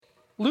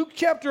Luke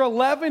chapter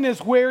 11 is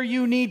where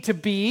you need to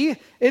be.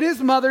 It is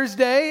Mother's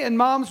Day, and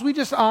moms, we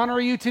just honor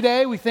you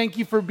today. We thank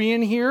you for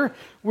being here.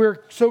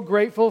 We're so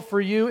grateful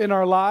for you in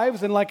our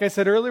lives, and like I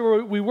said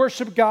earlier, we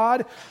worship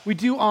God. We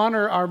do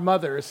honor our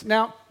mothers.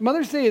 Now,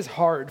 Mother's Day is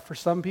hard for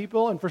some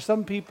people, and for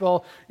some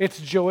people, it's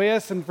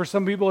joyous, and for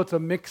some people, it's a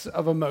mix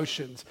of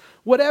emotions.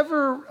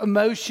 Whatever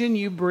emotion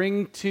you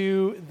bring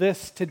to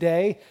this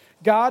today,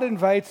 God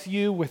invites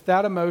you with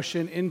that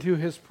emotion into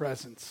his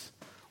presence,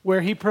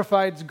 where he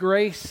provides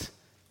grace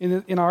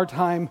in our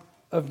time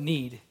of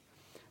need.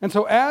 And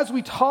so as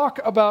we talk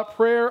about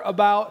prayer,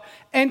 about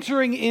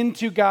entering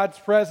into God's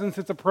presence,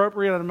 it's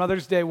appropriate on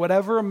Mother's Day.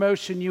 Whatever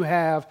emotion you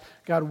have,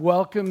 God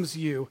welcomes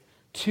you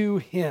to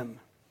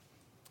him.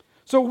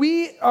 So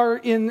we are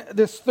in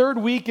this third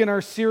week in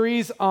our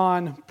series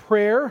on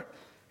prayer,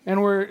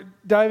 and we're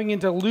diving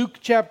into Luke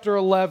chapter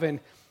 11.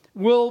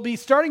 We'll be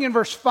starting in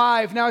verse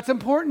 5. Now, it's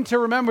important to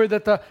remember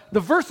that the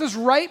verses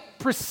right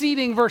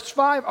preceding verse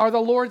 5 are the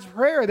Lord's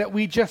Prayer that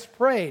we just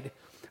prayed.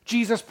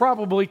 Jesus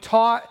probably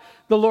taught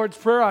the Lord's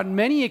Prayer on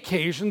many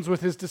occasions with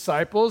his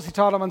disciples. He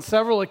taught them on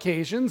several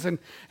occasions,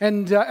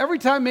 and every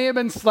time may have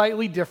been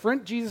slightly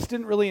different. Jesus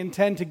didn't really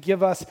intend to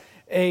give us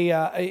he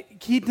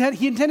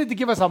intended to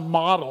give us a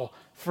model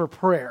for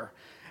prayer.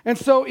 And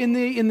so in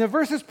the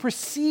verses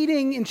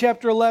preceding in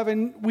chapter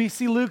 11, we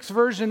see Luke's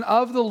version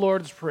of the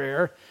Lord's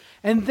Prayer.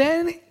 And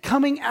then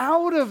coming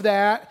out of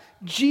that,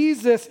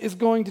 Jesus is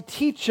going to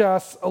teach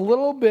us a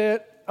little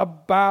bit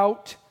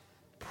about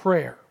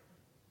prayer.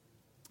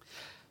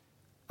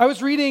 I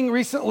was reading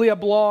recently a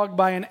blog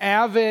by an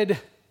avid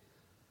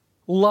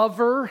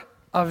lover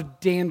of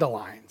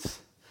dandelions.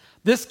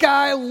 This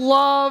guy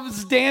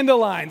loves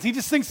dandelions. He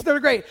just thinks they're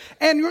great.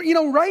 And,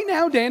 right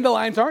now,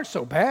 dandelions aren't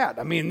so bad.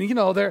 I mean,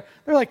 they're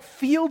like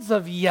fields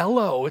of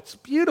yellow. It's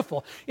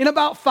beautiful. In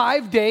about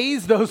 5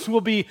 days, those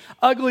will be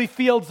ugly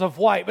fields of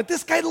white. But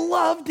this guy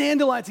loved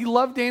dandelions. He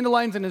loved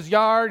dandelions in his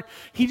yard.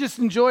 He just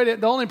enjoyed it.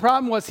 The only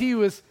problem was he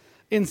was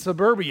in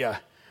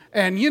suburbia.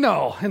 And,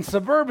 in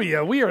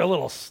suburbia, we are a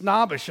little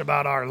snobbish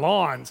about our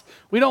lawns.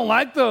 We don't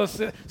like those.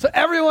 So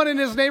everyone in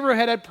his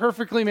neighborhood had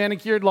perfectly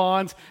manicured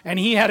lawns, and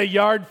he had a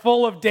yard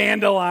full of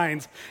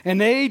dandelions.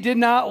 And they did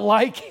not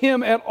like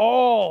him at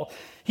all.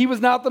 He was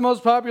not the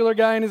most popular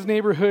guy in his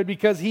neighborhood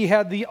because he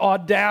had the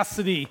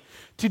audacity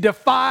to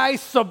defy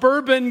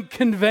suburban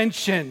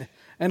convention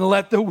and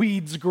let the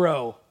weeds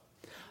grow.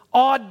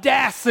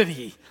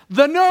 Audacity,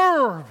 the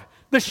nerve,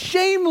 the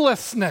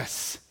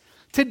shamelessness.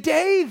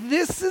 Today,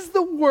 this is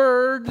the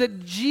word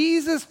that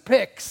Jesus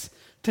picks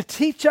to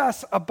teach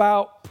us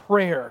about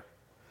prayer.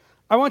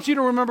 I want you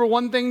to remember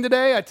one thing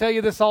today. I tell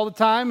you this all the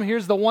time.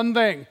 Here's the one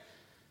thing.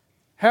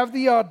 Have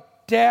the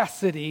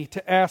audacity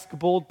to ask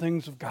bold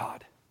things of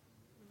God.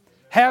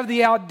 Have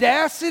the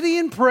audacity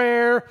in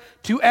prayer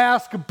to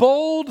ask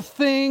bold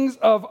things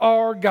of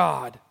our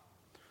God.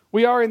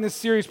 We are in this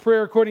series,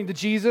 Prayer According to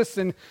Jesus,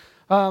 and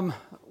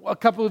a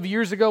couple of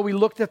years ago, we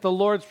looked at the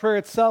Lord's Prayer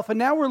itself, and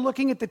now we're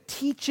looking at the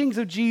teachings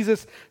of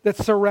Jesus that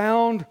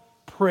surround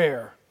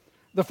prayer.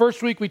 The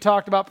first week we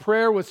talked about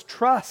prayer was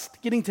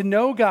trust, getting to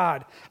know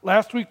God.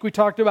 Last week we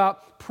talked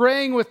about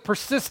praying with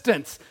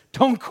persistence.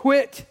 Don't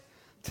quit.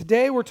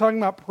 Today we're talking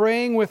about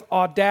praying with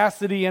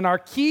audacity, and our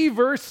key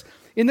verse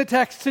in the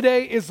text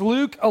today is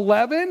Luke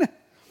 11,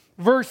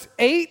 verse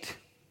 8,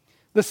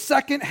 the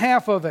second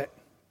half of it.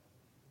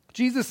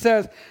 Jesus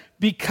says,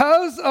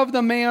 "Because of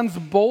the man's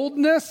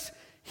boldness,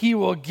 he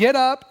will get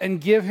up and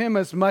give him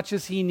as much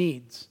as he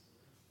needs."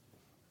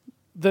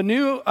 The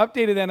new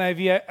updated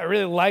NIV, I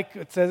really like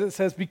it says. It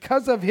says,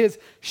 because of his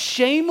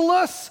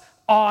shameless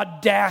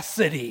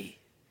audacity,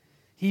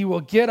 he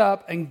will get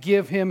up and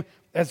give him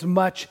as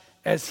much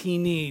as he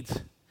needs.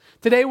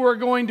 Today we're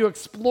going to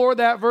explore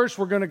that verse.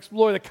 We're going to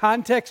explore the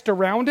context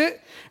around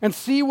it and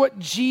see what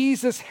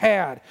Jesus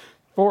had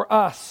for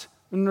us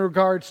in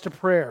regards to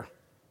prayer.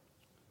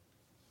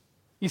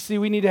 You see,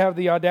 we need to have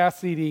the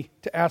audacity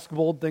to ask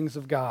bold things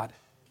of God.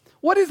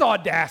 What is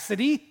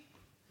audacity?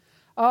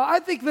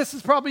 I think this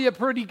is probably a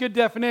pretty good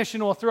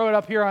definition. We'll throw it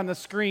up here on the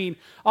screen.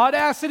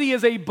 Audacity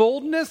is a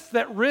boldness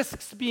that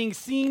risks being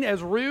seen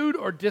as rude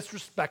or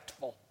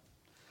disrespectful.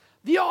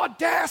 The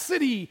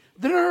audacity,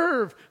 the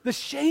nerve, the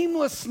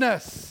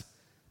shamelessness.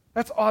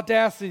 That's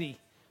audacity.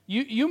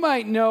 You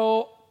might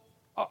know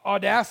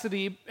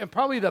audacity, and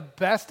probably the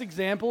best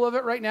example of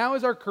it right now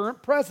is our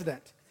current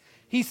president.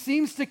 He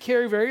seems to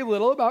care very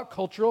little about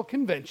cultural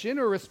convention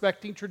or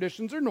respecting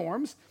traditions or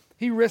norms.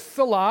 He risks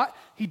a lot.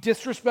 He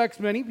disrespects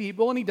many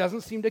people, and he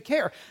doesn't seem to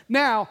care.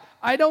 Now,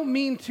 I don't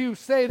mean to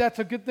say that's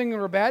a good thing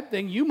or a bad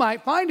thing. You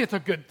might find it's a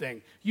good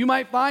thing. You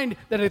might find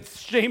that it's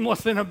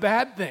shameless and a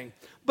bad thing.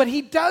 But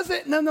he does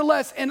it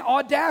nonetheless. And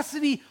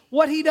audacity,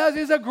 what he does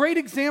is a great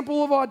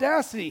example of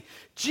audacity.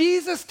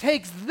 Jesus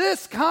takes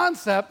this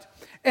concept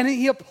and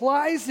he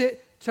applies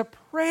it to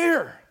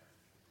prayer.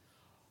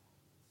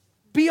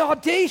 Be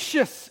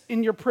audacious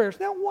in your prayers.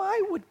 Now,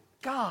 why would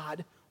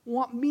God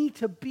want me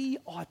to be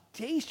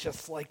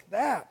audacious like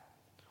that?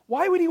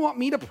 Why would he want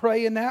me to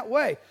pray in that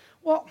way?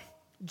 Well,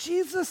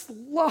 Jesus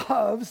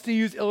loves to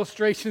use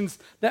illustrations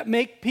that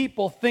make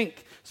people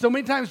think. So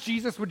many times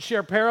Jesus would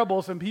share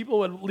parables and people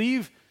would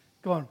leave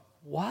going,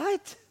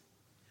 what?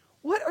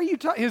 What are you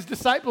talking? His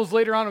disciples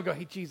later on would go,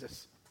 hey,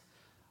 Jesus,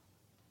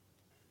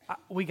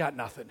 we got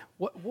nothing.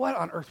 What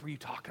on earth were you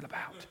talking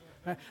about?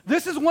 Right?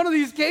 This is one of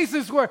these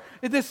cases where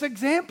this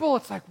example,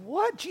 it's like,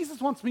 what?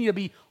 Jesus wants me to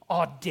be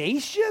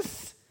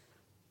audacious?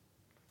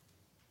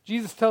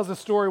 Jesus tells a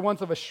story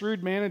once of a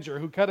shrewd manager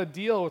who cut a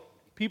deal with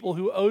people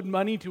who owed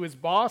money to his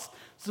boss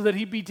so that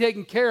he'd be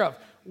taken care of.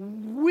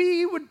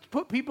 We would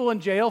put people in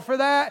jail for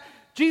that.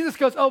 Jesus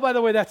goes, oh, by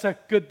the way, that's a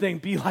good thing.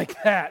 Be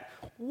like that.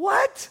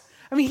 What?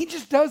 I mean, he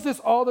just does this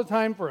all the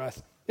time for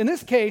us. In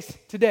this case,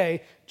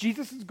 today,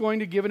 Jesus is going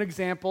to give an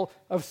example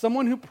of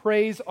someone who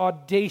prays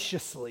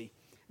audaciously.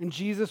 And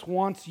Jesus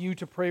wants you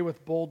to pray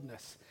with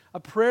boldness, a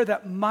prayer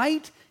that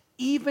might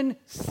even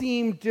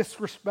seem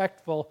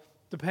disrespectful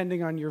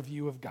depending on your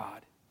view of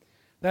God.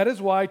 That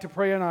is why to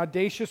pray an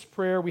audacious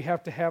prayer, we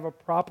have to have a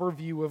proper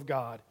view of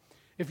God.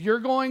 If you're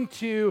going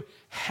to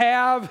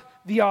have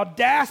the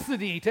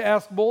audacity to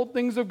ask bold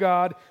things of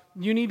God,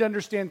 you need to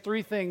understand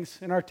three things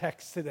in our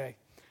text today.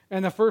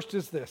 And the first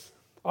is this: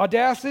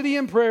 audacity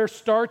in prayer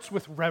starts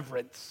with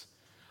reverence.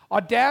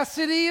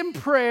 Audacity in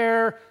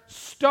prayer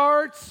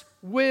starts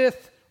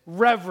with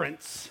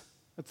reverence.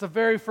 That's the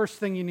very first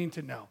thing you need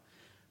to know.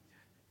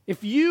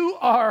 If you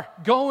are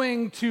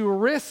going to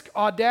risk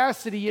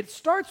audacity, it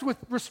starts with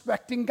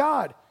respecting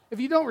God. If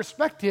you don't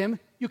respect him,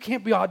 you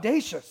can't be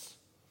audacious.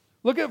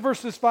 Look at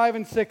verses 5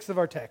 and 6 of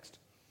our text.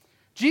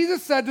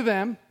 Jesus said to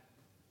them,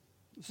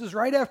 this is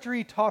right after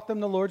he taught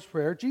them the Lord's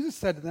Prayer, Jesus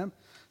said to them,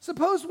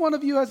 suppose one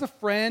of you has a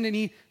friend and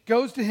he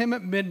goes to him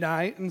at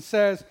midnight and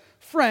says,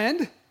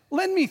 friend,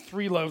 lend me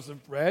 3 loaves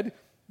of bread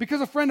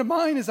because a friend of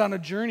mine is on a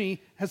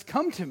journey, has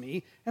come to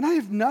me, and I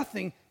have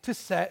nothing to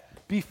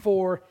set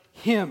before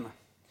him.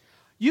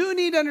 You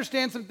need to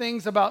understand some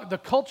things about the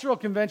cultural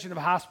convention of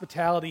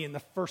hospitality in the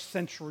first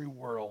century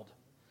world.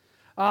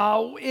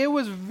 It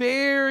was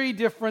very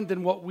different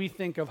than what we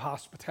think of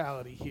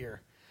hospitality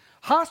here.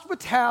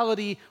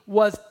 Hospitality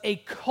was a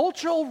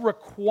cultural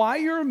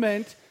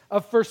requirement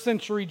of first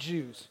century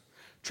Jews.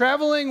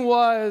 Traveling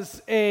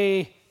was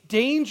a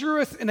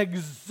dangerous and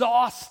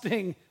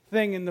exhausting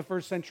thing in the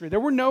first century. There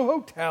were no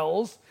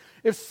hotels.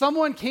 If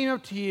someone came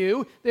up to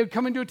you, they would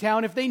come into a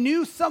town. If they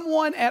knew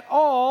someone at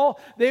all,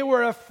 they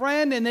were a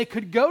friend, and they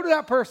could go to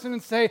that person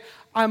and say,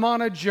 I'm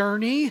on a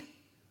journey.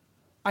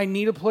 I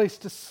need a place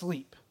to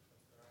sleep.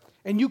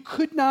 And you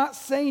could not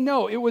say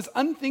no. It was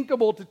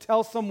unthinkable to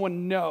tell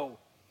someone no.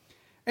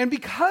 And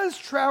because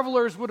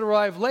travelers would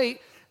arrive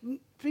late,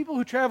 people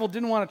who traveled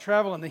didn't want to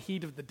travel in the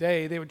heat of the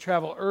day. They would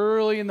travel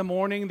early in the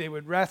morning. They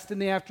would rest in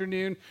the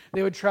afternoon.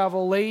 They would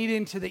travel late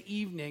into the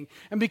evening.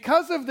 And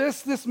because of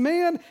this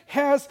man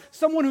has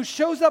someone who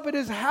shows up at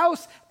his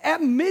house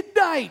at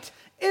midnight.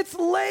 It's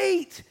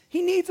late.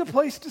 He needs a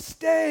place to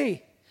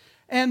stay.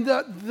 And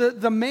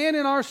the man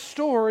in our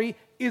story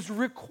is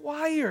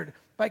required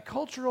by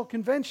cultural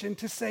convention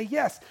to say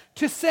yes.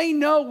 To say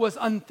no was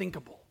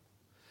unthinkable.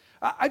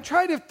 I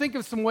try to think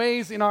of some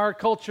ways in our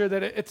culture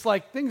that it's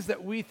like things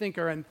that we think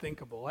are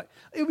unthinkable.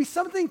 It would be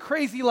something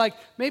crazy like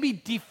maybe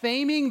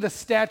defaming the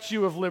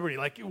Statue of Liberty,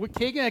 like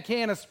taking a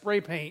can of spray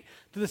paint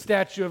to the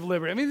Statue of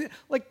Liberty. I mean,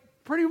 like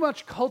pretty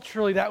much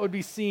culturally that would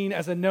be seen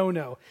as a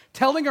no-no.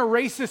 Telling a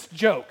racist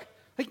joke.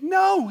 Like,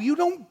 no, you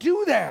don't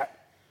do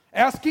that.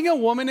 Asking a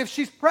woman if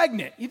she's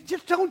pregnant. You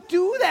just don't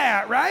do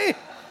that, right?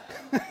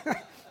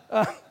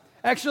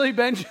 Actually,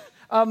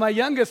 my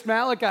youngest,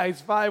 Malachi,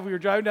 is 5. We were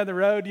driving down the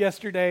road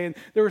yesterday, and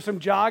there were some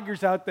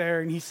joggers out there,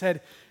 and he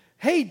said,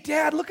 hey,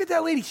 Dad, look at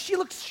that lady.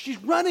 She's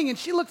running, and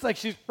she looks like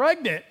she's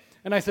pregnant.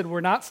 And I said,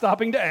 we're not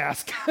stopping to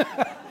ask.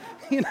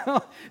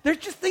 There's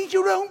just things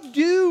you don't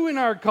do in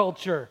our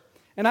culture.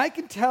 And I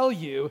can tell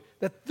you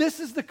that this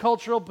is the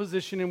cultural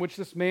position in which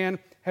this man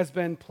has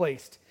been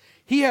placed.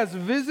 He has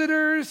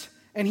visitors,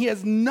 and he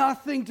has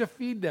nothing to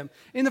feed them.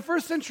 In the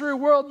first century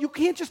world, you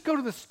can't just go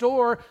to the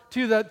store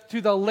to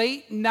the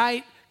late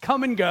night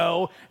come and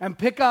go and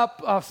pick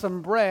up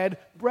some bread.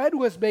 Bread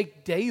was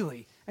baked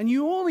daily, and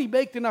you only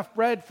baked enough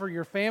bread for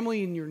your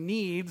family and your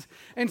needs.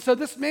 And so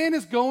this man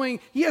is going,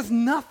 he has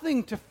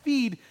nothing to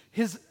feed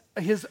his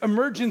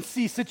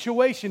emergency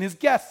situation, his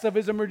guests of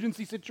his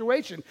emergency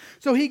situation.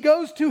 So he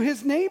goes to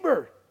his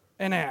neighbor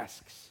and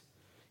asks.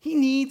 He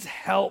needs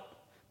help.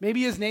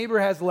 Maybe his neighbor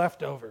has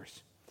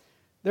leftovers.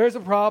 There's a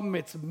problem.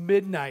 It's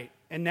midnight,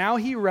 and now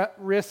he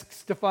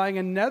risks defying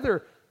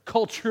another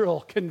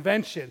cultural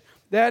convention.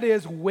 That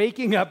is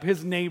waking up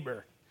his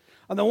neighbor.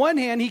 On the one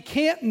hand, he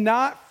can't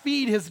not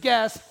feed his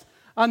guests.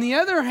 On the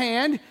other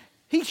hand,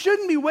 he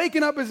shouldn't be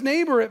waking up his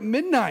neighbor at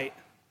midnight.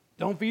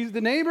 Don't feed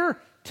the neighbor,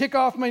 tick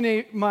off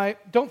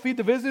don't feed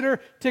the visitor,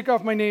 tick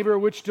off my neighbor,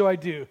 which do I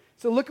do?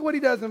 So look at what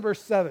he does in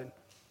verse 7.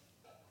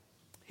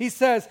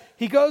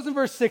 He goes in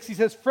verse 6, he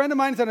says, friend of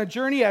mine is on a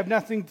journey, I have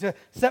nothing to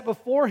set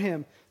before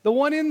him. The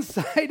one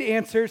inside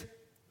answers,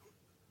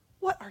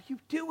 what are you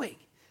doing?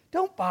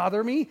 Don't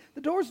bother me.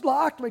 The door's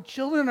locked. My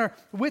children are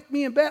with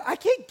me in bed. I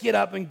can't get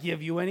up and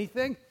give you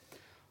anything.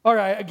 All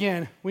right,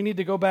 again, we need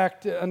to go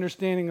back to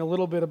understanding a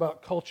little bit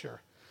about culture.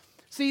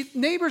 See,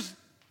 neighbors,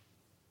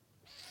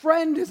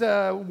 friend is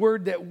a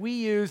word that we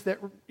use that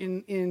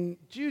in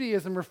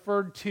Judaism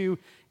referred to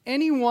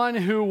anyone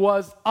who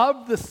was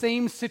of the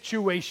same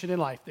situation in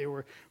life. They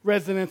were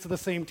residents of the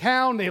same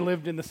town, they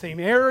lived in the same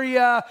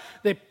area,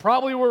 they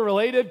probably were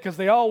related because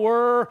they all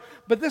were,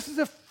 but this is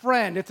a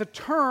friend. It's a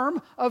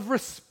term of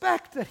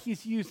respect that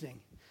he's using.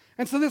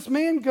 And so this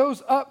man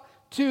goes up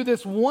to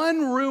this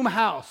one-room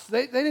house.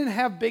 They didn't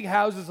have big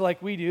houses like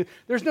we do.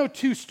 There's no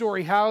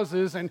two-story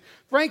houses, and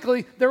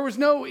frankly, there was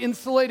no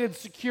insulated,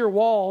 secure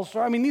walls.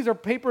 I mean, these are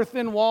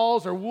paper-thin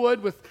walls or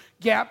wood with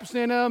gaps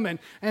in them,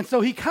 and so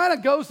he kind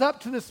of goes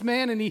up to this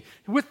man, and he,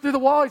 through the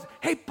wall, he's,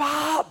 hey,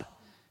 Bob,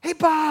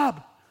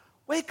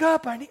 wake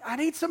up, I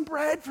need some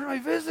bread for my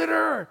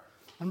visitor.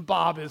 And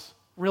Bob is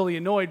really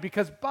annoyed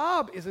because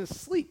Bob is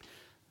asleep.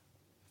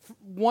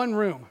 One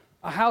room.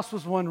 A house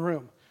was one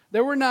room.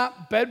 There were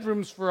not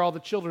bedrooms for all the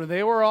children.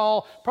 They were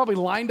all probably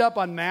lined up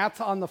on mats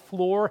on the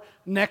floor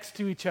next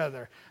to each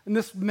other. And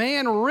this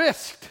man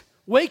risked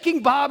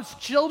waking Bob's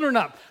children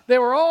up. They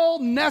were all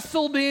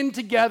nestled in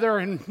together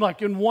in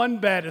one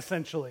bed,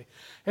 essentially.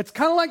 It's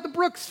kind of like the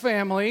Brooks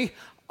family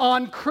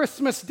on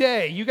Christmas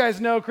Day. You guys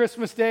know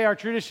Christmas Day, our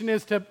tradition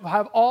is to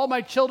have all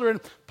my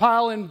children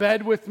pile in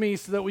bed with me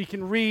so that we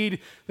can read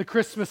the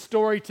Christmas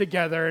story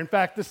together. In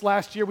fact, this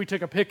last year we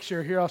took a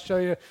picture. Here, I'll show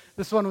you.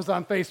 This one was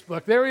on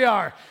Facebook. There we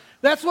are.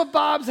 That's what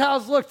Bob's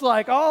house looked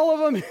like, all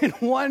of them in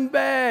one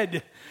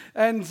bed.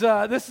 And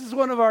this is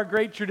one of our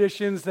great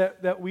traditions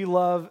that we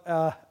love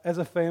as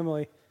a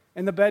family.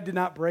 And the bed did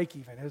not break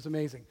even. It was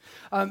amazing.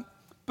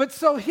 But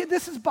so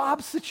this is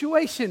Bob's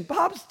situation.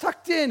 Bob's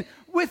tucked in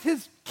with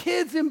his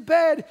kids in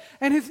bed,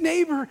 and his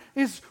neighbor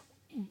is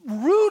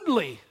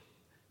rudely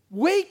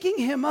waking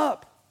him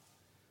up.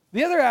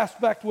 The other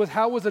aspect was,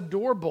 how was a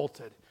door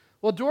bolted?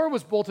 Well, a door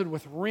was bolted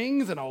with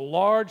rings and a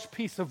large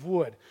piece of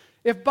wood.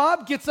 If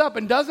Bob gets up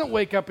and doesn't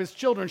wake up his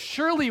children,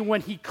 surely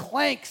when he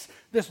clanks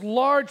this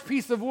large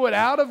piece of wood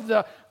out of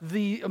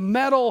the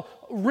metal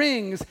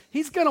rings,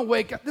 he's going to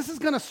wake up. This is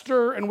going to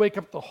stir and wake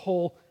up the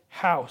whole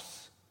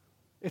house.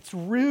 It's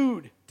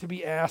rude to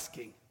be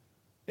asking.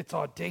 It's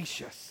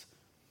audacious.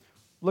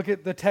 Look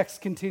at the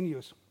text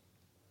continues.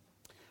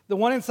 The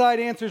one inside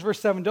answers,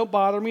 verse 7, don't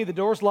bother me. The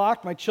door's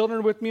locked. My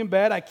children are with me in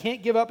bed. I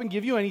can't give up and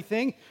give you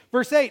anything.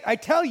 Verse 8, I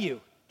tell you,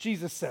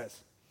 Jesus says,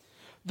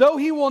 though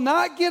he will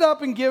not get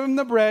up and give him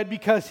the bread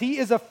because he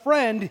is a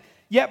friend,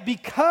 yet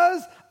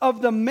because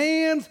of the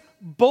man's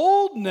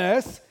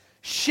boldness,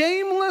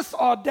 shameless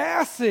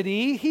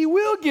audacity, he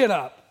will get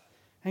up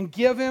and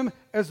give him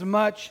as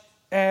much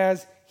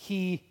as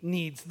he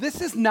needs.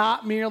 This is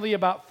not merely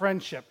about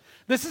friendship.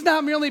 This is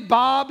not merely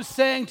Bob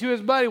saying to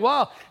his buddy,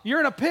 well, you're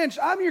in a pinch.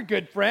 I'm your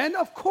good friend.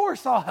 Of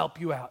course I'll help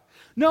you out.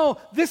 No,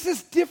 this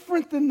is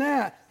different than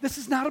that. This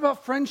is not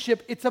about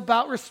friendship. It's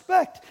about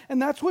respect. And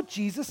that's what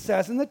Jesus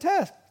says in the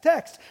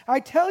text.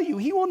 I tell you,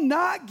 he will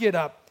not get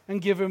up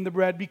and give him the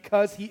bread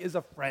because he is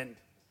a friend.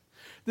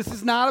 This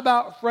is not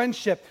about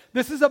friendship.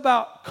 This is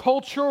about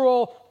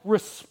cultural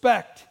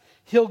respect.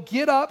 He'll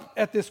get up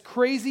at this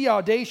crazy,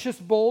 audacious,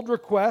 bold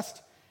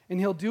request, and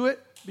he'll do it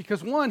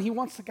because, one, he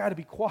wants the guy to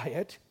be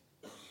quiet.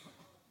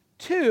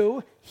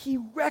 Two, he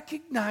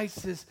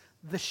recognizes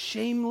the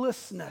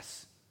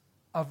shamelessness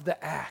of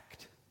the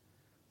act.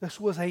 This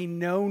was a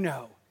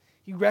no-no.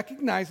 He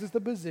recognizes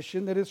the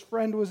position that his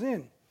friend was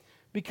in.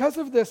 Because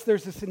of this,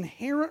 there's this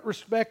inherent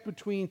respect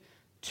between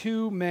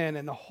two men,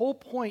 and the whole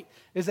point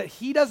is that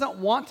he doesn't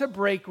want to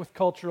break with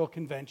cultural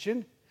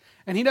convention,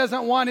 and he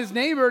doesn't want his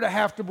neighbor to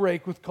have to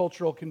break with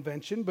cultural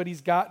convention, but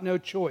he's got no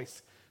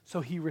choice. So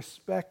he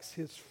respects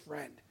his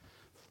friend.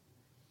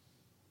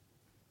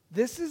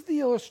 This is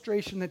the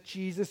illustration that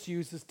Jesus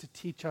uses to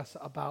teach us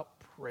about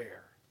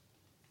prayer.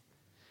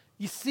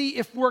 You see,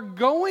 if we're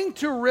going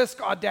to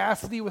risk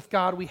audacity with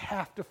God, we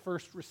have to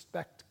first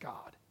respect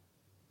God.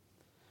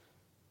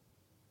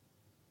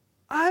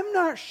 I'm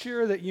not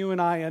sure that you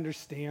and I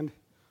understand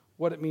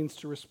what it means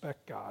to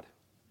respect God.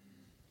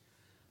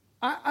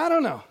 I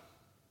don't know.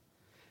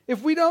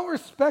 If we don't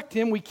respect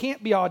him, we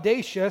can't be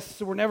audacious,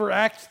 so we're never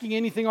asking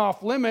anything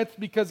off limits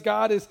because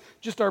God is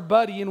just our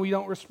buddy and we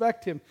don't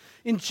respect him.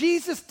 In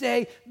Jesus'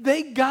 day,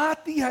 they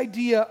got the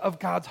idea of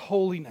God's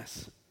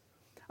holiness.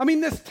 I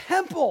mean, this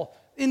temple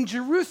in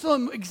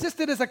Jerusalem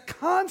existed as a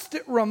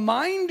constant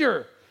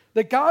reminder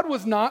that God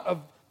was not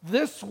of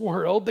this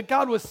world, that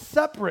God was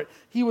separate.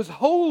 He was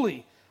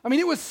holy. I mean,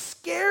 it was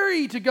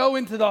scary to go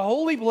into the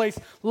holy place,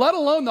 let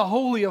alone the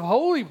holy of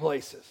holy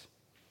places.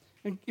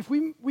 And if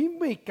we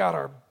make God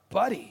our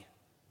buddy,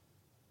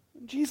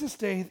 in Jesus'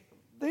 day,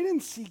 they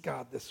didn't see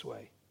God this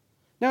way.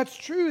 Now, it's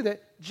true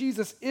that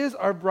Jesus is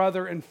our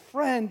brother and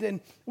friend, and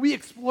we'll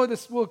explore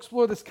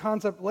this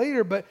concept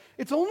later, but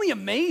it's only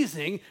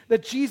amazing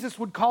that Jesus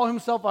would call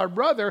himself our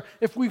brother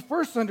if we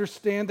first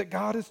understand that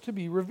God is to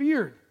be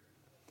revered.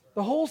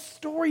 The whole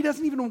story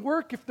doesn't even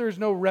work if there's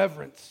no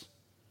reverence.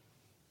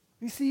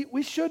 You see,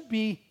 we should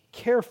be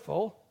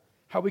careful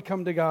how we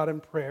come to God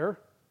in prayer.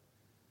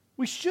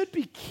 We should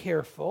be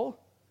careful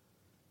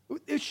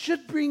It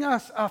should bring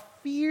us a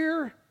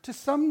fear to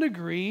some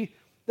degree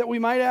that we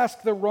might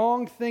ask the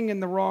wrong thing in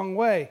the wrong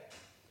way.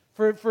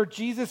 For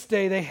Jesus'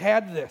 day, they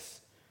had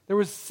this. There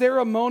was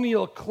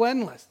ceremonial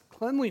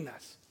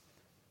cleanliness.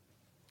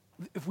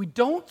 If we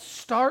don't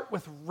start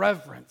with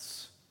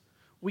reverence,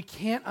 we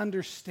can't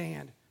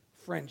understand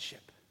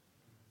friendship.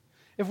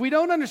 If we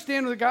don't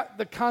understand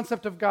the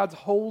concept of God's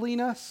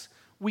holiness,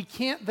 we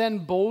can't then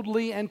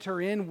boldly enter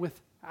in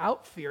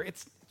without fear.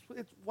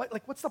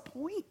 What's the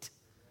point?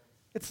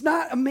 It's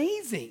not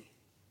amazing.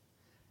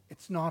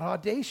 It's not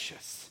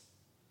audacious.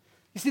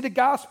 You see, the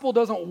gospel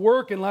doesn't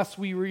work unless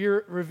we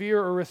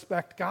revere or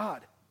respect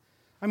God.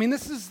 I mean,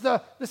 this is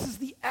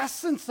the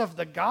essence of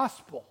the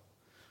gospel.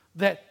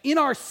 That in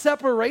our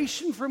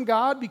separation from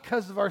God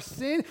because of our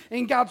sin,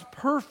 in God's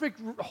perfect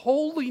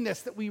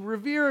holiness that we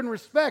revere and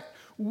respect,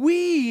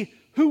 we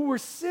who were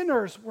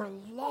sinners were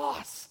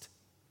lost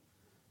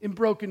in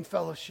broken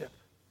fellowship.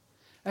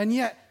 And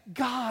yet,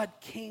 God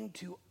came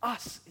to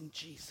us in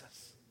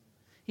Jesus.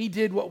 He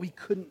did what we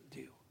couldn't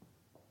do.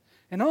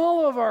 And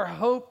all of our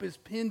hope is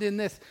pinned in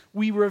this.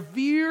 We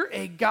revere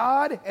a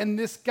God, and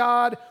this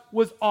God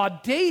was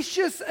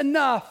audacious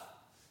enough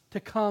to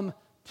come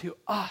to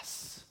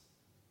us.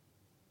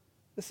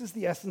 This is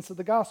the essence of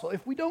the gospel.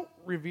 If we don't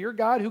revere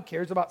God, who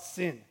cares about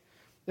sin?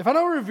 If I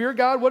don't revere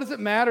God, what does it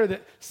matter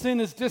that sin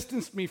has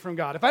distanced me from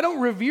God? If I don't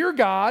revere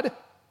God,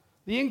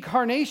 the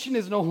incarnation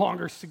is no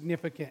longer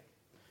significant.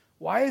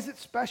 Why is it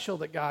special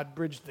that God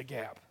bridged the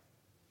gap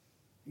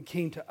and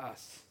came to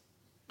us?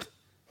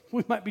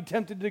 We might be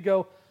tempted to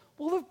go,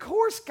 well, of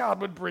course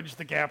God would bridge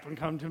the gap and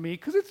come to me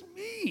because it's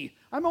me.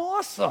 I'm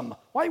awesome.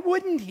 Why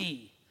wouldn't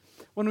he?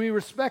 When we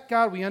respect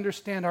God, we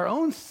understand our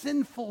own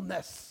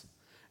sinfulness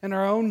and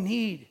our own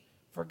need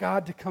for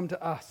God to come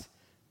to us.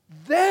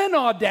 Then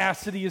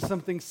audacity is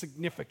something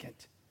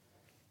significant.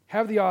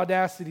 Have the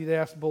audacity to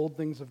ask bold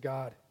things of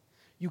God.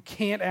 You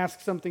can't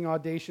ask something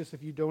audacious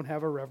if you don't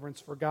have a reverence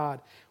for God.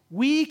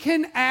 We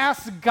can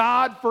ask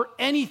God for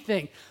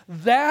anything.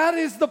 That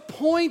is the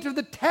point of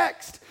the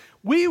text.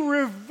 We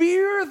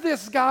revere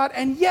this God,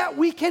 and yet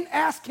we can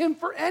ask him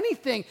for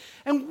anything.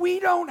 And we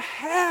don't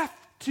have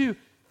to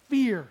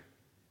fear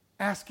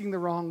asking the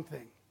wrong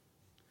thing.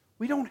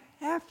 We don't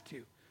have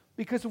to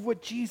because of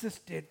what Jesus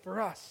did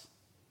for us.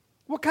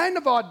 What kind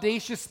of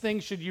audacious thing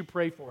should you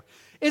pray for?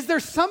 Is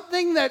there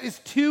something that is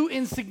too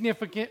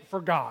insignificant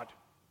for God?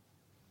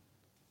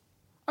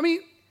 I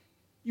mean,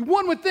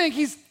 one would think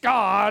he's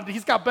God,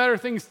 he's got better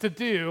things to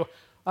do,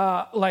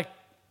 like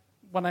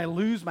when I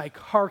lose my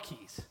car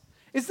keys.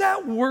 Is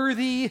that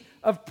worthy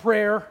of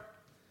prayer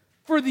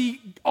for the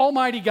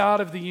almighty God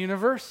of the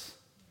universe?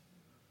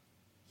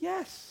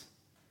 Yes.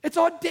 It's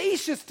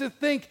audacious to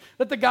think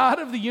that the God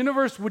of the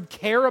universe would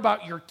care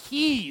about your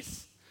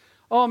keys.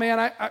 Oh man,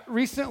 I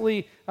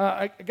recently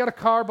I got a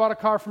car, bought a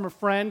car from a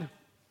friend,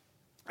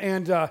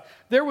 and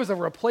there was a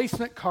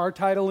replacement car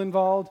title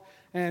involved.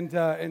 And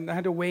I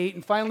had to wait,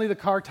 and finally the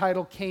car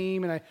title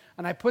came, and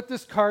I put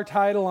this car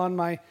title on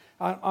my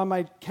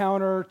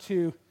counter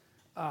to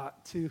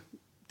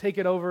take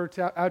it over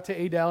out to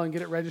Adele and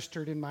get it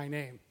registered in my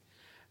name.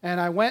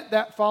 And I went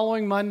that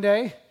following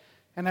Monday,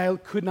 and I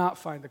could not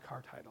find the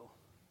car title.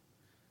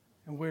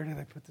 And where did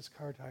I put this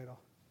car title?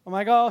 I'm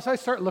like, oh, so I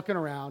start looking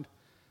around.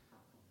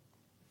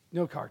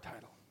 No car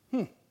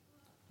title.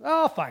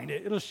 I'll find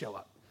it. It'll show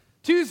up.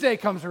 Tuesday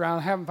comes around.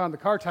 I haven't found the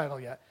car title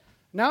yet.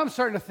 Now I'm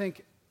starting to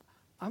think,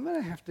 I'm going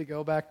to have to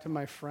go back to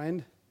my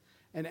friend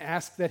and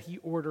ask that he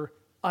order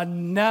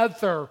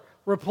another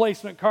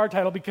replacement car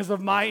title because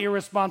of my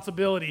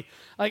irresponsibility.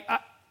 Like,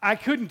 I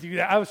couldn't do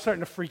that. I was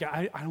starting to freak out.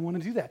 I don't want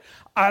to do that.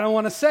 I don't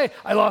want to say,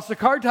 I lost the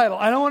car title.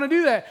 I don't want to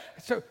do that.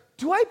 So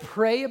do I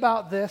pray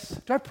about this?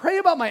 Do I pray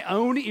about my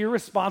own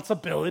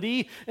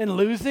irresponsibility in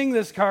losing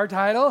this car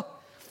title?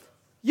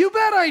 You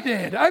bet I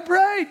did. I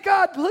prayed,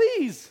 God,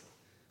 please,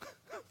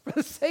 for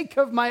the sake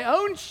of my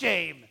own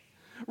shame,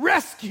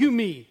 rescue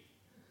me.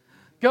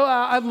 Go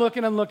out, I'm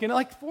looking.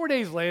 Like 4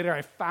 days later,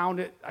 I found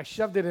it. I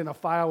shoved it in a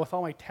file with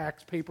all my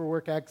tax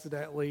paperwork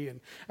accidentally.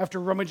 And after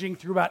rummaging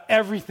through about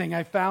everything,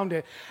 I found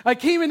it. I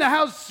came in the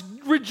house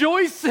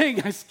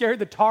rejoicing. I scared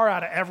the tar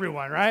out of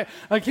everyone, right?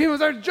 I came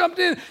and I jumped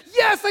in.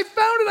 Yes, I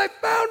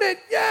found it.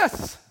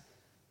 Yes.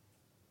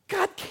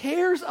 God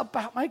cares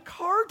about my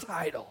car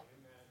title.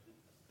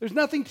 There's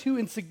nothing too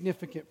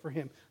insignificant for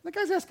him. That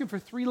guy's asking for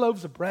 3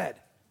 loaves of bread.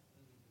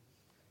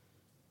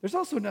 There's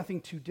also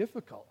nothing too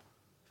difficult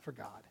for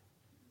God.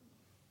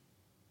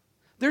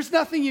 There's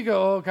nothing you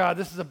go, oh, God,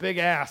 this is a big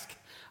ask.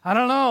 I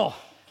don't know.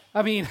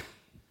 I mean,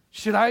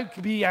 should I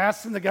be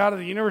asking the God of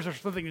the universe for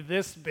something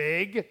this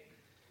big?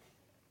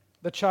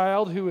 The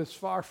child who is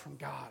far from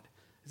God.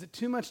 Is it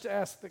too much to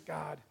ask that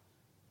God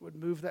would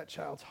move that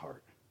child's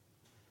heart?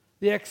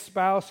 The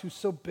ex-spouse who's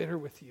so bitter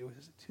with you.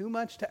 Is it too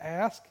much to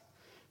ask?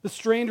 The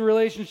strained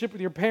relationship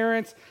with your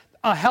parents,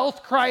 a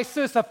health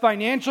crisis, a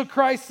financial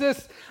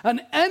crisis,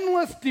 an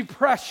endless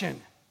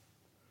depression,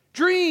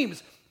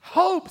 dreams,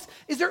 hopes.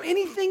 Is there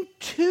anything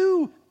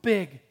too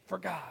big for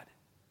God?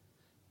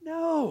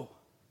 No.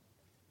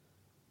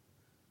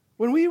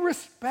 When we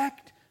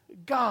respect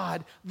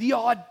God, the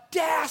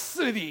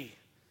audacity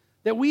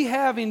that we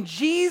have in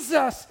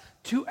Jesus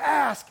to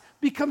ask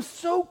becomes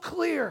so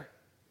clear.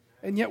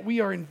 And yet we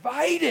are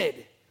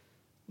invited.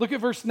 Look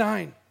at verse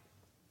 9.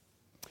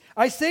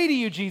 I say to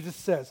you, Jesus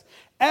says,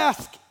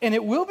 ask and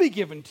it will be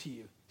given to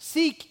you.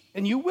 Seek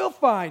and you will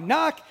find.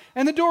 Knock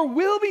and the door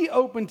will be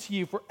opened to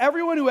you. For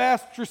everyone who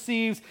asks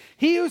receives.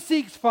 He who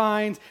seeks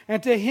finds.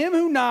 And to him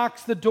who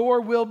knocks, the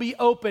door will be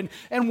open.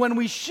 And when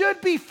we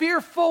should be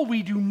fearful,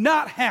 we do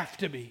not have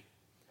to be.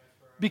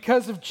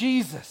 Because of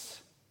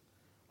Jesus.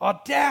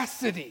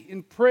 Audacity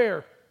in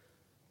prayer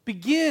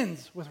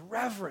begins with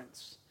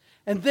reverence.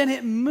 And then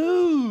it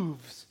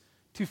moves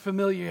to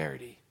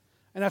familiarity.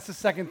 And that's the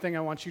second thing I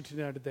want you to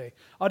know today.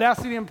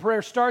 Audacity in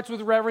prayer starts with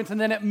reverence,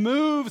 and then it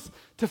moves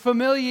to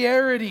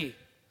familiarity,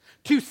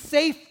 to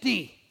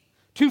safety,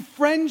 to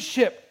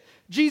friendship.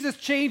 Jesus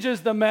changes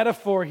the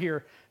metaphor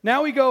here.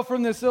 Now we go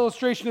from this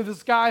illustration of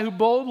this guy who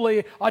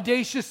boldly,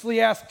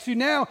 audaciously asks to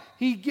now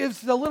he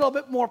gives it a little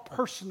bit more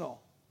personal.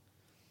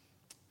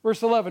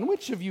 Verse 11,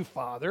 which of you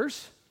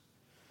fathers,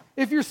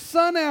 if your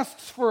son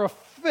asks for a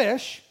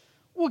fish,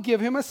 will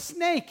give him a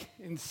snake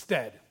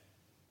instead?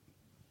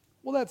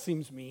 Well, that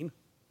seems mean.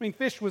 I mean,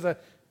 fish was a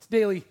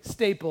daily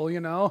staple, you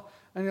know.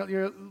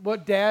 And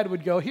what dad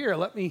would go, here,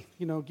 let me,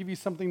 give you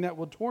something that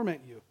will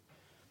torment you.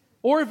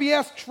 Or if he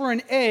asks for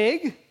an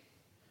egg,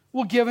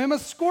 we'll give him a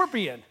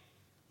scorpion.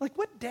 Like,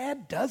 what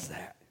dad does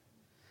that?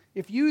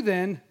 If you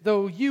then,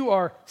 though you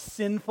are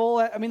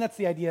sinful, I mean, that's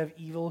the idea of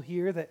evil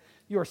here, that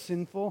you are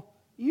sinful.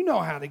 You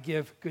know how to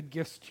give good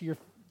gifts to your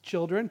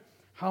children.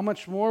 How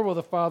much more will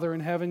the Father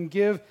in heaven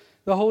give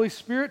the Holy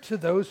Spirit to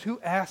those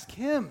who ask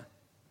him?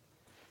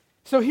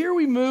 So here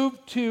we move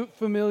to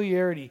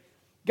familiarity.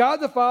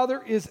 God the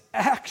Father is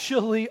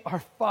actually our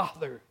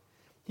Father.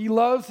 He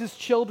loves his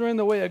children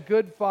the way a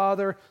good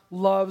father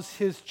loves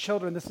his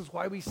children. This is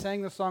why we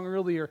sang the song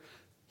earlier.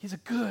 He's a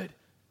good,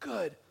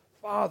 good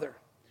Father.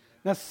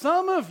 Now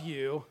some of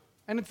you,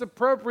 and it's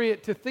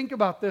appropriate to think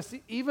about this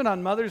even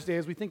on Mother's Day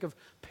as we think of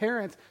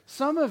parents,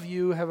 some of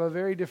you have a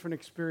very different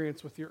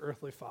experience with your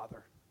earthly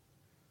father.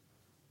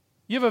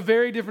 You have a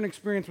very different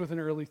experience with an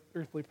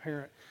earthly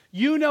parent.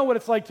 You know what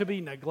it's like to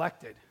be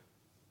neglected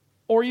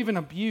or even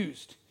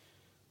abused.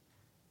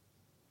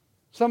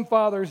 Some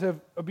fathers have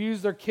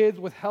abused their kids,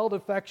 withheld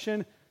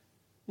affection,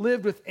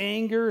 lived with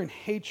anger and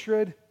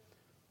hatred.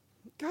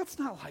 God's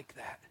not like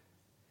that.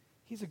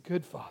 He's a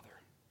good Father.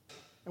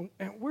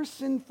 And we're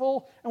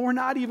sinful, and we're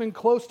not even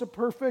close to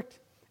perfect.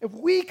 If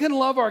we can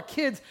love our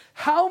kids,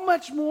 how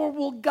much more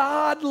will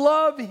God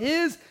love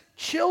his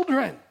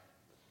children?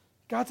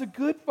 God's a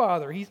good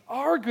Father. He's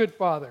our good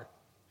Father.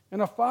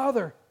 And a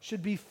father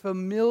should be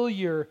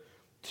familiar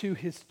to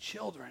his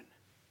children.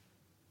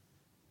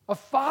 A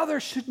father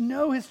should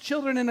know his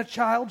children, and a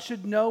child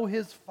should know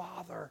his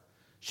father,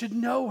 should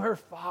know her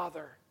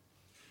father.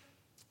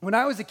 When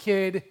I was a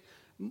kid,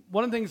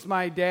 one of the things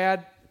my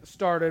dad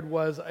started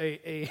was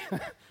a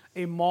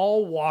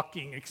mall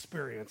walking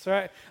experience.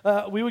 Right?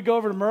 We would go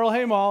over to Merle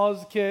Hay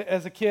Mall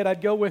as a kid.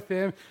 I'd go with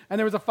him, and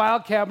there was a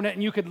file cabinet,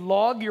 and you could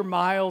log your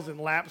miles and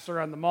laps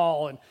around the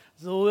mall. And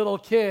as a little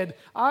kid,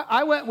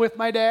 I went with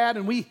my dad,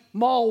 and we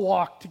mall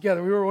walked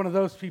together. We were one of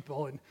those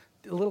people. And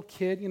a little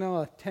kid, a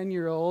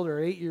 10-year-old or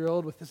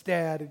 8-year-old with his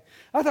dad. And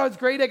I thought it was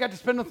great. I got to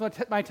spend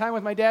my time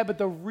with my dad, but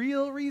the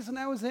real reason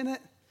I was in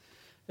it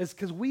is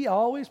because we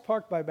always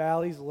parked by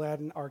Bally's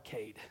Aladdin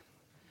Arcade.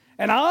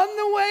 And on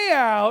the way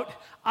out,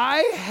 I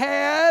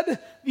had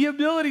the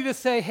ability to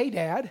say, hey,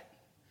 Dad,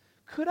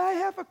 could I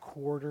have a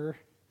quarter?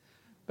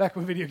 Back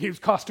when video games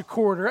cost a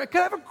quarter. Could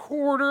I have a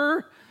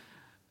quarter?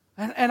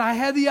 And I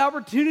had the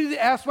opportunity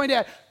to ask my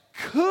dad,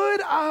 could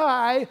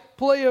I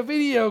play a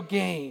video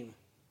game?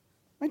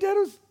 My dad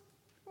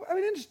I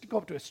didn't just go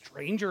up to a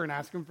stranger and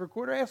ask him for a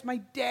quarter. I asked my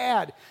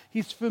dad.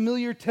 He's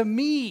familiar to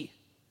me.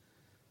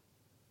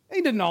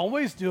 He didn't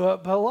always do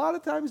it, but a lot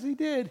of times he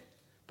did.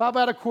 Pop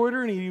out a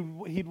quarter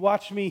and he'd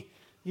watch me,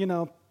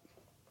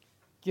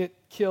 get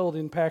killed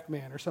in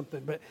Pac-Man or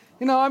something. But,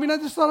 I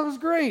just thought it was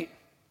great.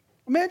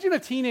 Imagine a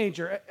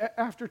teenager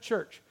after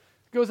church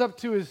goes up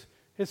to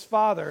his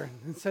father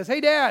and says,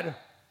 hey, Dad.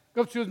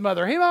 Goes to his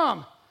mother, hey,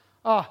 Mom,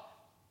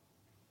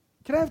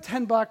 can I have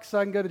 $10 so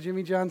I can go to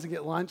Jimmy John's and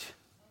get lunch?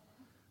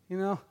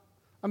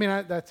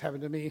 That's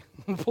happened to me.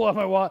 Pull out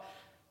my wallet.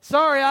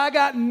 Sorry, I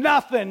got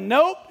nothing.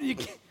 Nope, you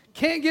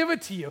can't give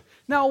it to you.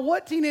 Now,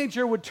 what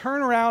teenager would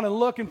turn around and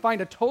look and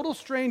find a total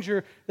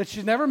stranger that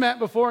she's never met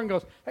before and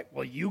goes, hey,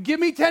 will you give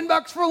me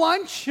 $10 for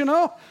lunch? They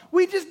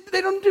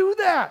don't do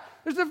that.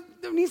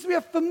 There needs to be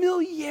a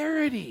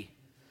familiarity.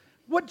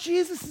 What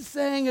Jesus is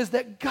saying is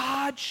that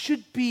God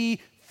should be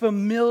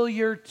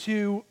familiar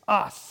to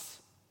us.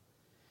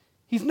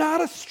 He's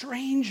not a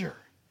stranger.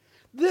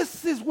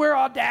 This is where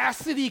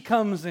audacity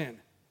comes in.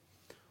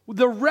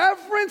 The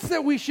reverence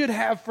that we should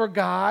have for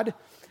God,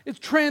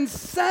 it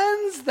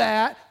transcends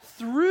that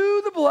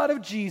through the blood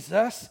of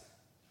Jesus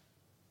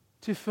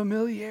to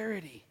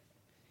familiarity.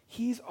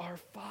 He's our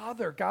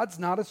Father. God's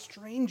not a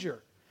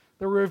stranger.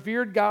 The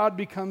revered God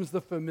becomes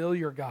the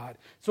familiar God.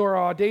 So our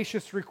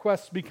audacious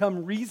requests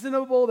become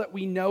reasonable that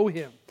we know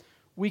him.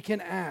 We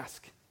can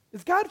ask,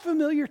 is God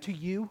familiar to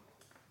you?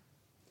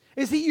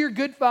 Is he your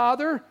good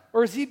father,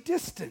 or is he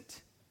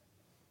distant?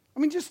 I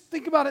mean, just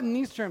think about it in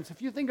these terms.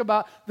 If you think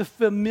about the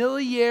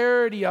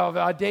familiarity of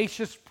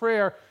audacious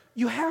prayer,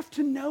 you have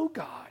to know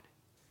God.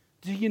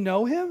 Do you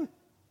know him?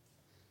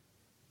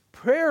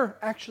 Prayer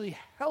actually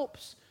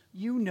helps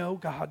you know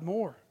God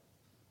more.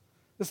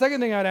 The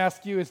second thing I'd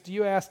ask you is, do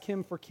you ask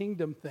him for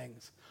kingdom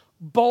things?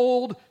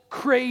 Bold,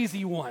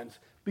 crazy ones,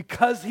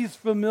 because he's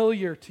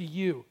familiar to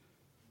you.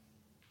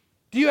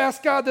 Do you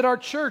ask God that our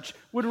church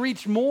would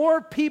reach more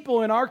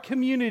people in our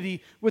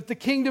community with the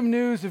kingdom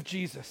news of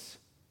Jesus?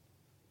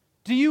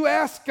 Do you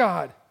ask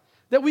God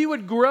that we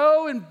would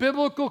grow in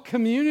biblical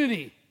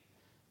community?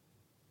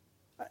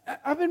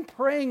 I've been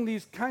praying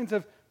these kinds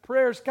of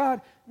prayers.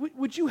 God,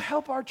 would you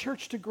help our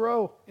church to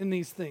grow in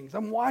these things?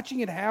 I'm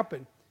watching it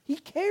happen. He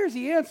cares.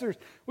 He answers.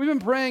 We've been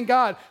praying,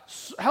 God,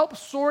 help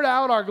sort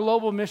out our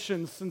global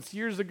missions. Since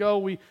years ago,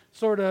 we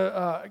sort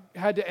of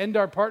had to end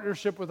our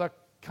partnership with a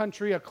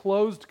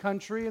closed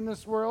country in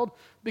this world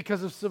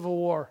because of civil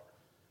war.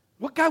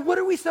 God, what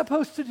are we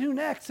supposed to do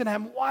next? And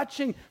I'm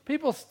watching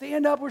people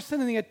stand up. We're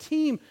sending a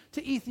team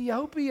to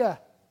Ethiopia.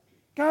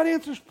 God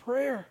answers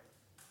prayer.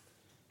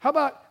 How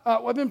about,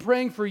 I've been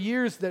praying for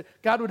years that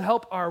God would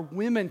help our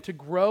women to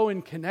grow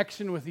in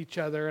connection with each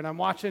other. And I'm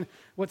watching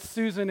what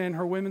Susan and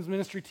her women's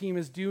ministry team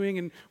is doing.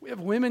 And we have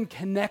women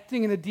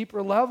connecting in a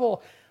deeper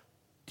level.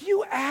 Do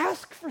you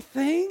ask for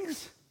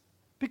things?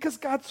 Because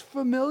God's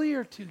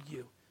familiar to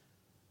you.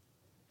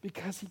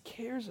 Because he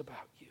cares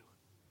about you.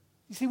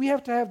 You see, we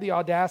have to have the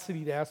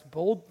audacity to ask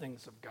bold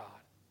things of God.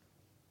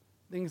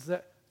 Things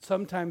that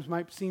sometimes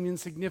might seem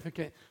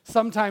insignificant.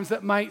 Sometimes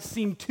that might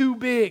seem too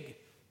big.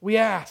 We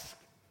ask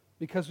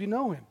because we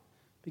know him.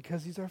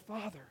 Because he's our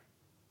Father.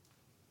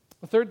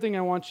 The third thing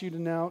I want you to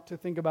now to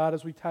think about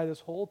as we tie this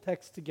whole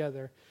text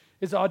together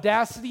is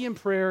audacity in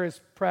prayer is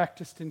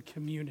practiced in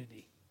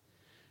community.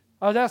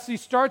 Audacity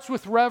starts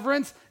with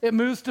reverence. It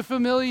moves to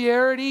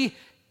familiarity.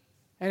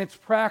 And it's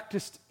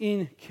practiced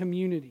in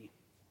community.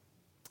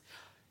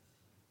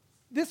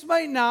 This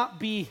might not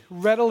be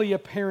readily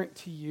apparent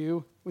to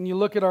you when you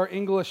look at our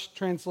English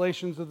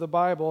translations of the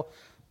Bible,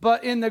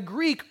 but in the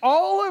Greek,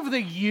 all of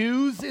the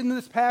yous in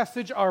this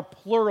passage are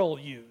plural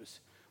yous.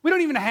 We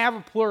don't even have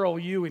a plural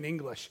you in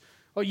English.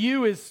 Well,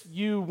 you is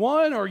you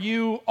one or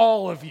you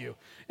all of you.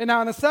 And now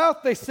in the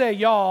South, they say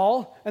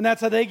y'all, and that's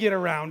how they get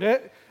around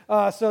it.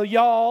 So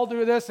y'all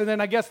do this, and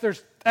then I guess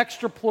there's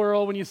extra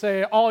plural when you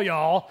say all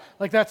y'all.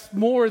 Like that's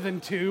more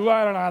than two.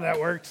 I don't know how that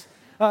works.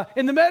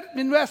 In the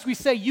Midwest, we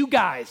say you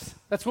guys.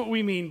 That's what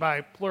we mean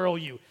by plural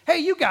you. Hey,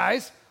 you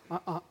guys.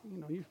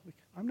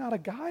 I'm not a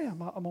guy.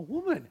 I'm a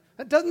woman.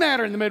 That doesn't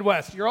matter in the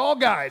Midwest. You're all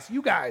guys.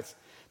 You guys.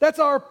 That's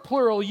our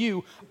plural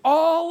you.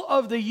 All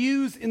of the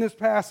yous in this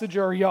passage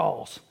are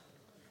y'alls.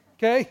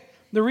 Okay?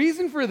 The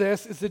reason for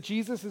this is that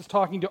Jesus is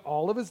talking to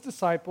all of his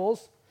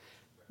disciples.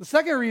 The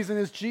second reason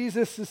is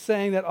Jesus is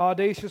saying that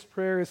audacious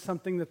prayer is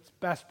something that's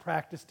best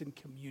practiced in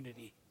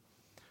community.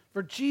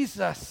 For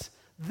Jesus,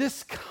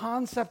 this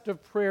concept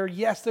of prayer,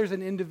 yes, there's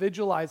an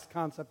individualized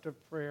concept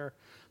of prayer,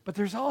 but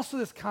there's also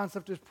this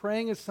concept of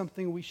praying is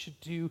something we should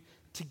do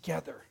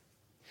together.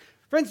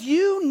 Friends,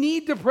 you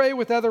need to pray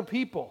with other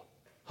people.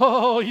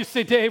 Oh, you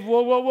say, Dave,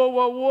 whoa, whoa, whoa,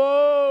 whoa,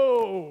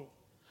 whoa.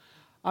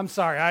 I'm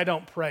sorry, I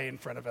don't pray in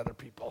front of other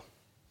people.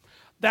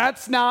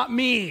 That's not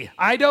me.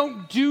 I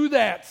don't do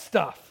that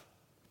stuff.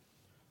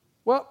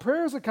 Well,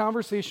 prayer is a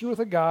conversation with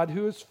a God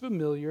who is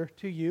familiar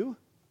to you.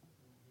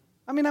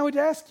 I mean, I would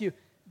ask you,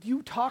 do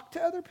you talk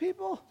to other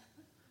people?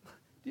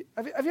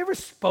 Have you ever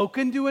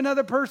spoken to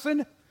another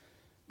person?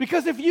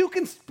 Because if you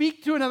can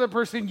speak to another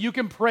person, you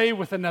can pray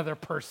with another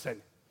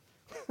person.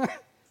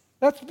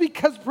 That's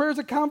because prayer is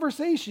a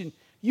conversation.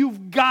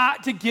 You've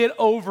got to get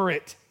over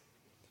it.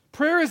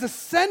 Prayer is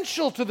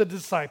essential to the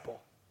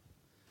disciple.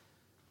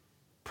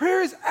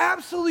 Prayer is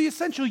absolutely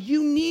essential.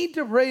 You need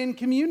to pray in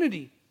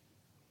community.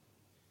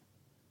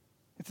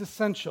 It's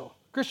essential.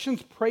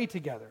 Christians pray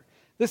together.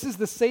 This is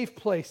the safe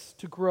place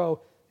to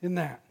grow in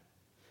that.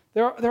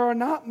 There are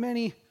not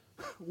many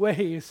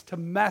ways to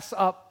mess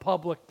up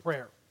public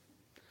prayer.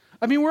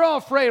 I mean, we're all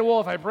afraid,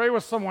 well, if I pray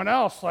with someone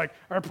else,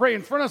 or pray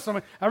in front of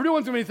someone,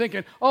 everyone's going to be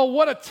thinking, oh,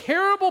 what a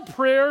terrible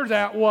prayer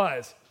that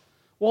was.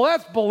 Well,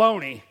 that's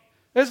baloney.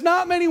 There's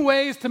not many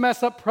ways to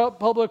mess up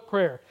public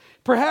prayer.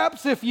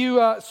 Perhaps if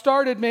you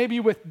started maybe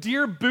with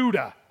Dear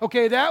Buddha,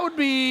 okay, that would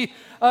be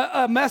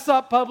a mess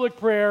up public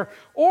prayer.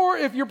 Or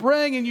if you're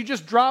praying and you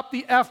just drop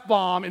the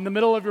F-bomb in the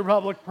middle of your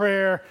public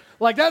prayer,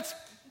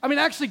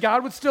 actually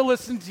God would still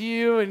listen to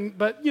you,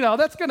 but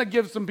that's going to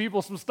give some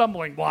people some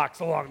stumbling blocks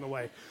along the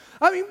way.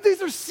 I mean,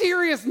 these are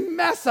serious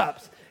mess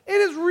ups. It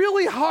is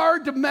really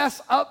hard to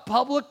mess up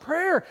public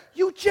prayer.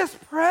 You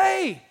just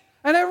pray.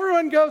 And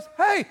everyone goes,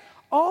 hey,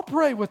 I'll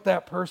pray with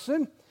that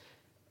person.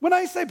 When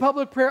I say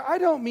public prayer, I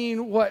don't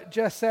mean what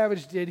Jess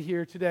Savage did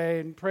here today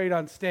and prayed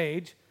on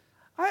stage.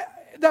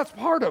 That's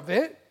part of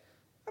it.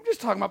 I'm just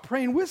talking about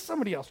praying with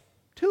somebody else.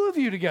 2 of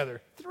you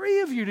together,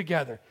 3 of you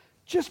together,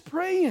 just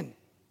praying.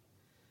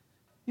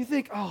 You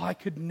think, oh, I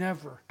could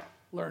never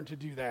learn to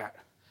do that.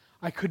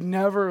 I could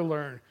never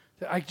learn.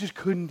 I just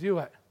couldn't do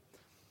it.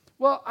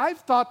 Well, I've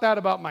thought that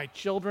about my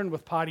children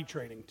with potty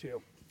training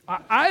too.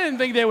 I didn't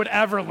think they would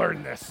ever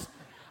learn this.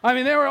 I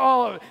mean, they were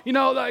all,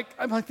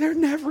 I'm like, they're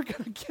never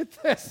going to get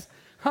this.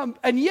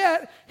 And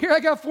yet, here I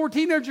got 4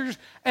 teenagers,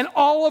 and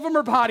all of them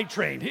are potty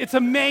trained. It's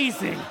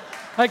amazing.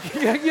 Like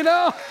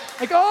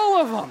all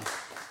of them.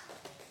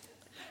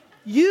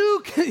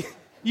 You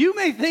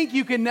may think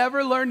you can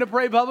never learn to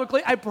pray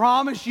publicly. I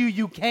promise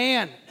you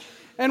can.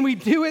 And we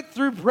do it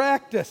through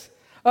practice.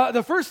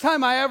 The first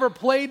time I ever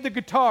played the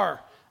guitar,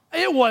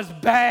 it was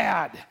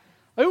bad.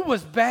 It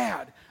was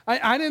bad.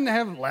 I didn't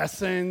have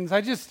lessons.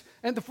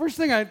 And the first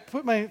thing I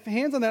put my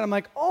hands on that, I'm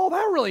like, oh,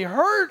 that really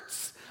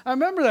hurts. I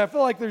remember that. I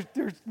feel like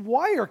there's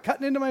wire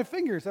cutting into my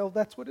fingers. Oh,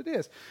 that's what it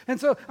is. And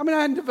so, I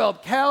hadn't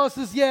developed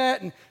calluses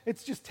yet, and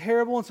it's just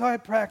terrible. And so I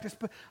practiced.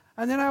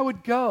 And then I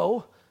would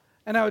go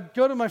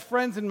to my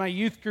friends in my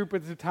youth group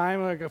at the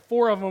time. Like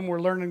 4 of them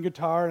were learning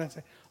guitar, and I'd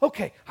say,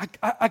 okay,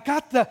 I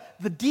got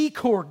the D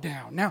chord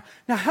down. Now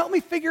help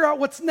me figure out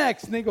what's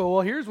next. And they go,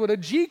 well, here's what a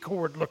G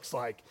chord looks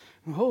like.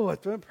 Oh, I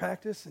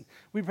practice, and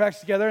we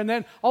practice together. And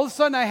then all of a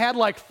sudden I had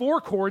like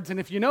 4 chords, and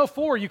if you know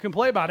 4, you can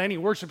play about any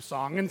worship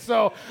song. And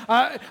so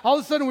all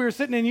of a sudden we were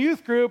sitting in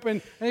youth group,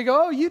 and they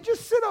go, oh, you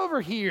just sit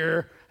over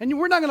here, and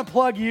we're not going to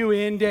plug you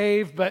in,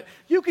 Dave, but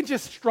you can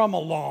just strum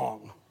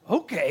along.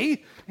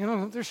 Okay,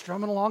 they're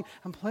strumming along.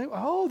 I'm playing.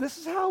 Oh, this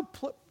is how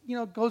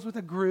it goes with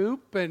a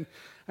group, and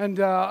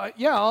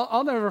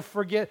I'll never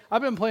forget.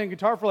 I've been playing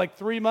guitar for like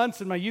 3 months,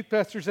 and my youth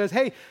pastor says,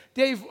 "Hey,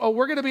 Dave,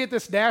 we're going to be at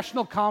this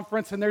national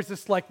conference, and there's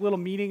this like little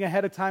meeting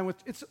ahead of time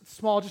it's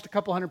small, just a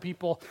couple hundred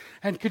people,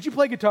 and could you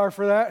play guitar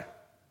for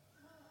that?"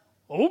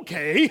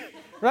 Okay,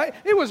 right?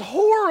 It was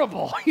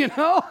horrible,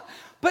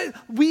 but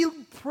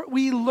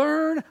we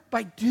learn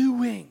by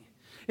doing.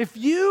 If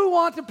you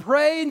want to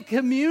pray in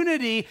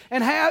community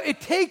and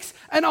it takes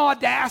an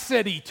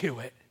audacity to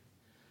it,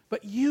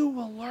 but you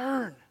will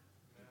learn.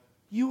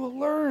 You will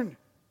learn.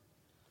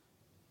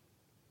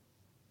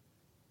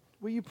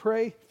 Will you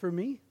pray for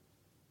me?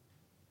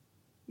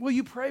 Will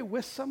you pray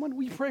with someone?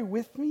 Will you pray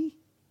with me?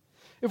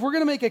 If we're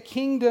going to make a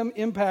kingdom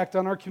impact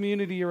on our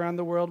community around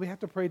the world, we have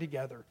to pray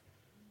together.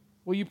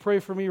 Will you pray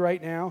for me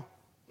right now?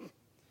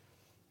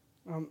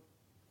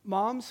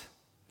 Moms,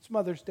 it's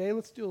Mother's Day.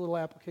 Let's do a little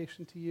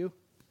application to you.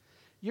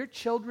 Your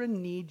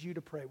children need you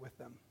to pray with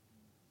them.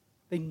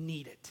 They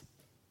need it.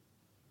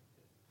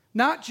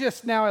 Not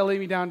just now I lay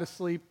me down to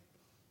sleep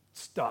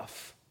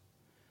stuff.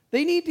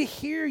 They need to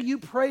hear you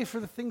pray for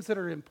the things that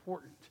are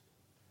important.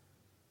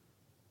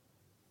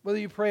 Whether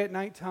you pray at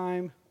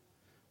nighttime,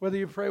 whether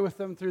you pray with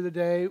them through the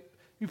day,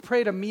 you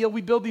pray at a meal,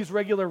 we build these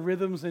regular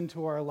rhythms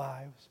into our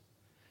lives.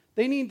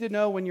 They need to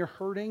know when you're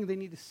hurting, they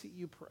need to see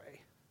you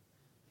pray.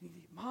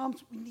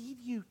 Moms, we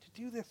need you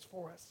to do this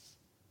for us.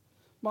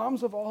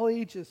 Moms of all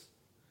ages.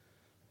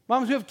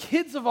 Moms who have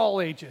kids of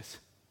all ages.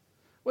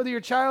 Whether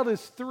your child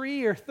is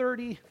 3 or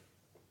 30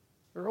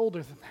 or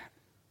older than that,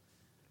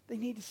 they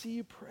need to see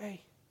you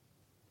pray.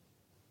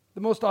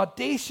 The most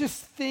audacious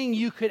thing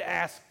you could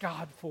ask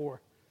God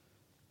for,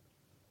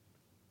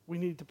 we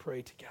need to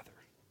pray together.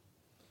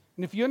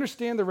 And if you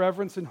understand the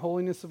reverence and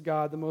holiness of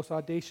God, the most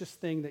audacious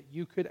thing that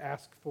you could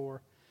ask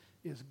for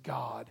is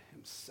God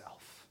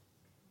himself.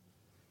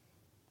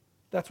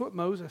 That's what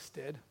Moses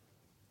did.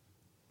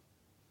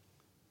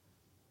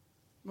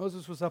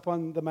 Moses was up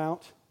on the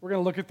mount. We're going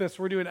to look at this.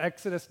 We're doing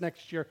Exodus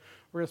next year.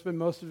 We're going to spend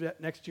most of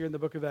it next year in the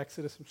book of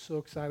Exodus. I'm so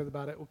excited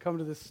about it. We'll come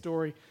to this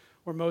story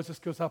where Moses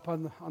goes up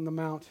on the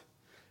mount.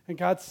 And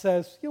God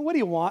says, what do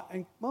you want?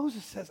 And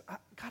Moses says,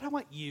 God, I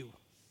want you.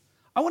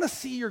 I want to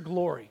see your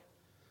glory.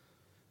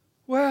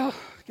 Well,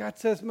 God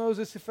says,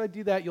 Moses, if I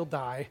do that, you'll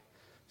die.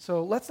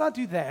 So let's not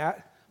do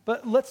that.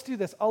 But let's do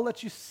this. I'll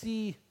let you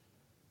see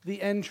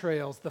the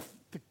entrails, the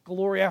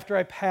glory after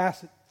I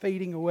pass it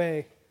fading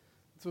away.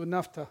 It's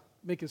enough to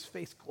make his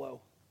face glow.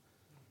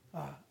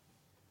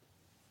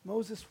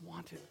 Moses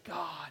wanted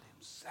God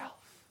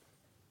himself.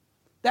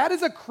 That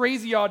is a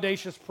crazy,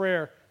 audacious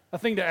prayer, a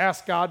thing to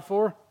ask God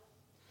for.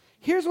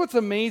 Here's what's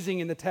amazing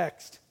in the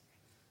text.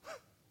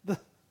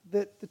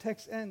 The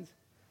text ends.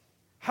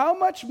 How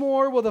much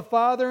more will the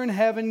Father in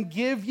heaven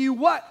give you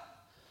what?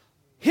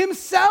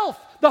 Himself,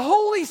 the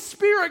Holy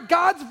Spirit,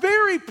 God's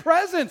very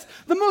presence.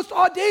 The most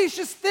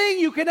audacious thing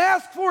you can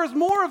ask for is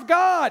more of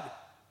God.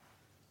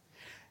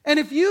 And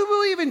if you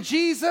believe in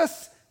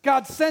Jesus,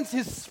 God sends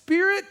his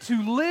Spirit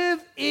to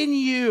live in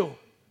you.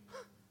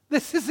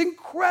 This is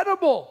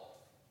incredible.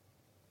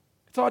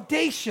 It's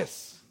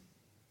audacious.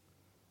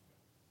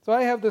 So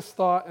I have this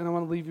thought, and I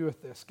want to leave you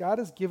with this. God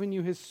has given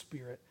you his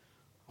Spirit.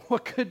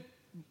 What could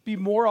be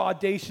more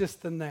audacious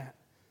than that?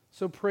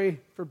 So pray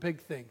for big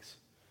things.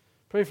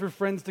 Pray for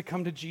friends to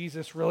come to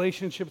Jesus,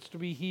 relationships to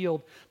be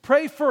healed.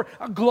 Pray for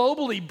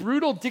globally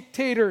brutal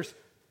dictators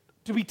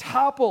to be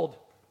toppled.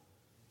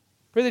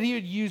 Pray that he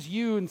would use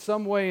you in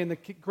some way, in the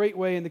great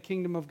way in the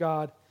kingdom of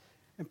God.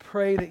 And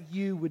pray that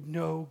you would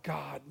know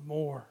God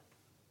more.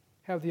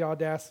 have the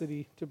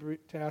audacity to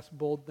ask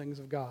bold things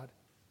of God.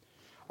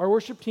 Our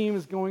worship team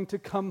is going to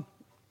come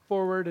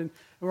forward, and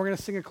we're going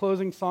to sing a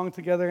closing song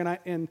together.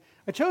 And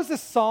I chose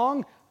this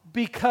song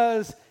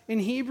because in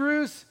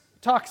Hebrews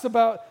it talks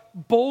about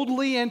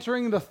boldly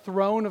entering the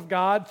throne of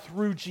God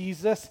through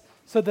Jesus,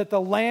 so that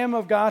the Lamb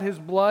of God, his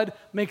blood,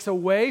 makes a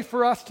way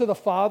for us to the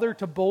Father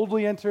to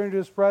boldly enter into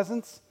his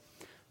presence.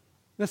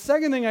 The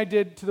second thing I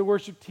did to the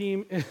worship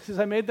team is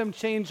I made them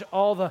change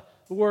all the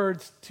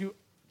words to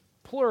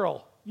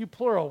plural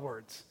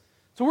words.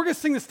 So we're going to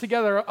sing this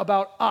together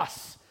about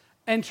us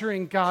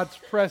entering God's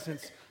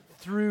presence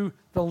through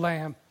the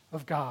Lamb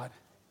of God.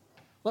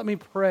 Let me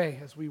pray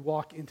as we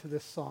walk into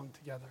this song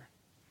together.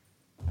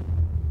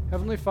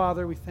 Heavenly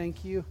Father, we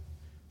thank you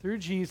through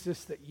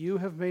Jesus that you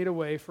have made a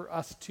way for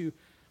us to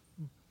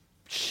with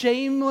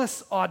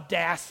shameless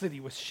audacity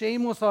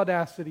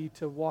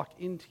to walk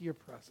into your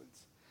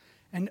presence.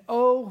 And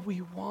oh,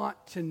 we want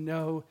to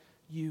know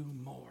you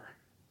more.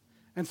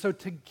 And so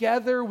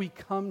together we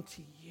come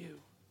to you.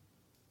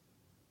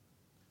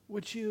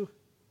 Would you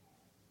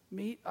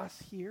meet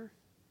us here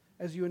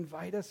as you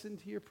invite us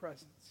into your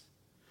presence?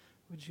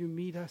 Would you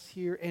meet us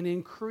here and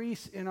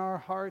increase in our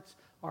hearts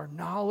our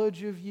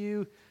knowledge of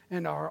you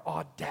and our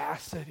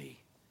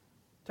audacity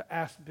to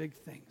ask big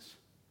things?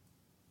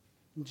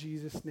 In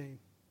Jesus' name,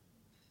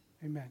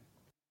 amen.